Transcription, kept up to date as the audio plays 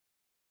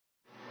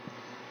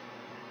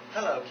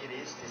Hello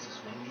kiddies, this is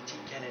Wendy G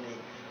Kennedy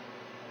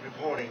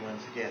reporting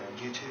once again on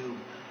YouTube.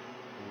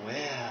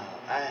 Well,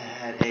 I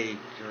had a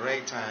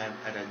great time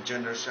at a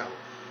Engender show.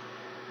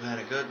 We had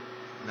a good,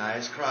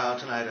 nice crowd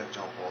tonight at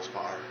John Paul's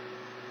Bar.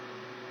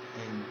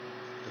 And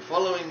the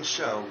following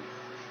show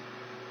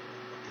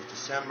is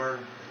December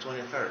the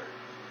 23rd.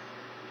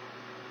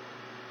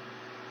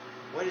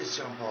 What is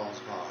John Paul's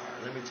Bar?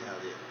 Let me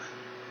tell you.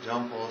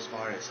 John Paul's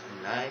Bar is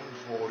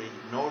 940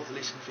 North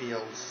Elysian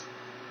Fields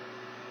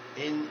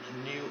in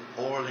New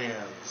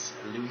Orleans,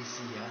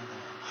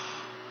 Louisiana.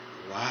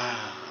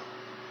 Wow.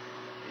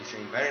 It's a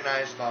very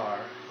nice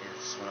bar.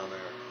 It's one of the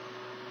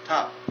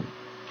top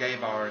gay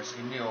bars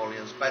in New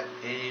Orleans, but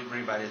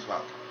everybody's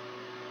welcome.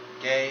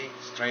 Gay,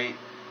 straight,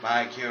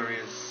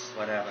 bi-curious,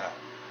 whatever.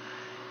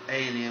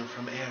 Alien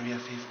from Area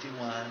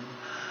 51.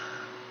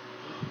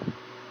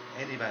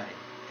 Anybody,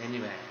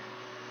 anywhere.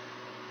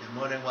 You're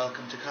more than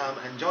welcome to come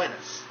and join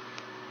us.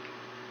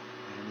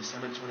 And on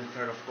December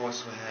 23rd, of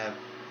course, we have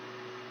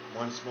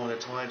once more the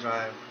toy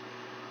drive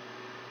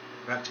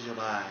brought to you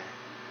by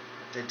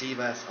the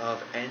divas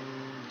of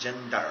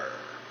Engender.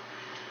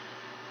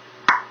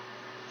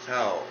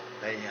 So,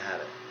 there you have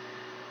it.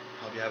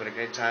 Hope you're having a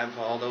great time for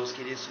all those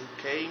kiddies who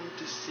came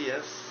to see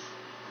us.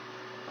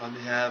 On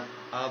behalf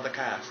of the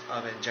cast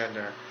of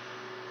Engender,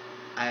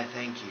 I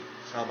thank you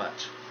so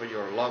much for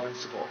your love and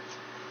support.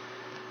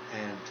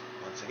 And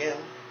once again,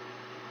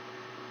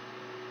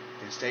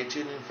 you can stay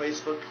tuned on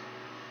Facebook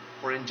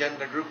for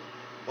Engender Group,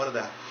 one of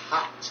the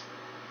hot,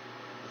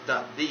 if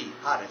not the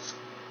hottest,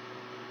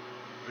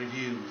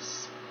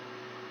 reviews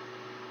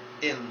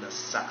in the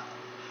South.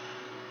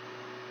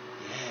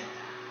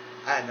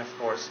 Yeah. And of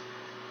course,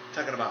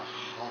 talking about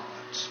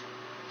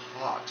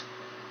hot.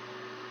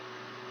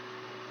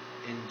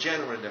 In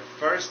January, the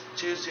first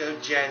Tuesday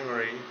of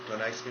January, don't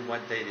ask me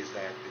what date is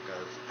that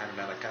because I don't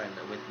have a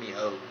calendar with me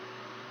home.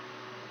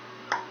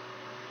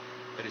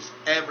 But it's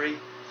every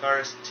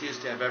first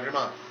Tuesday of every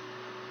month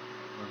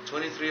on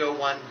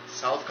 2301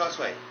 South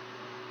Causeway.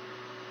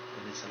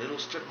 And it's a little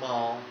strip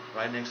mall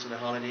right next to the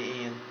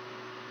Holiday Inn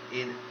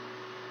in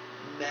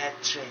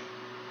Metairie,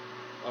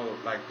 or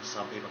like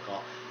some people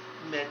call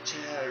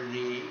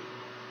Metairie.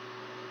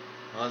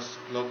 Most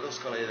locals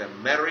call it either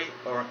Metairie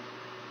or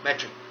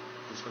Metairie,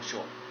 just for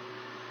short.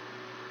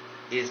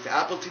 It's the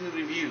Appleton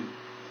Review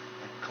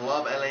at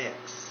Club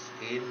LAX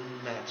in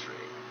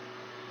Metairie.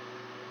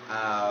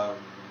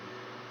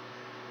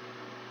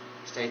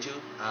 Stay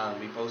tuned. I'll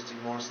be posting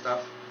more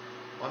stuff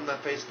on my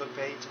Facebook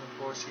page and of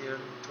course here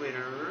on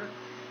Twitter.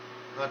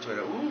 Not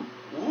Twitter.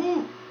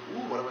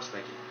 What I was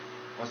thinking.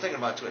 I was thinking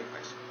about Twitter,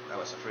 actually. That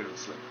was a freedom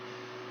slip.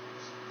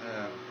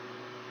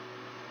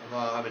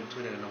 Although I've been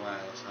tweeting in a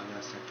while, so I'm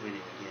gonna start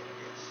tweeting again, I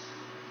guess.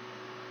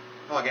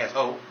 Oh, I guess.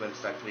 But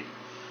start tweeting.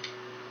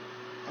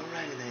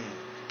 Alrighty then.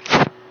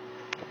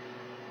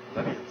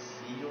 Love you.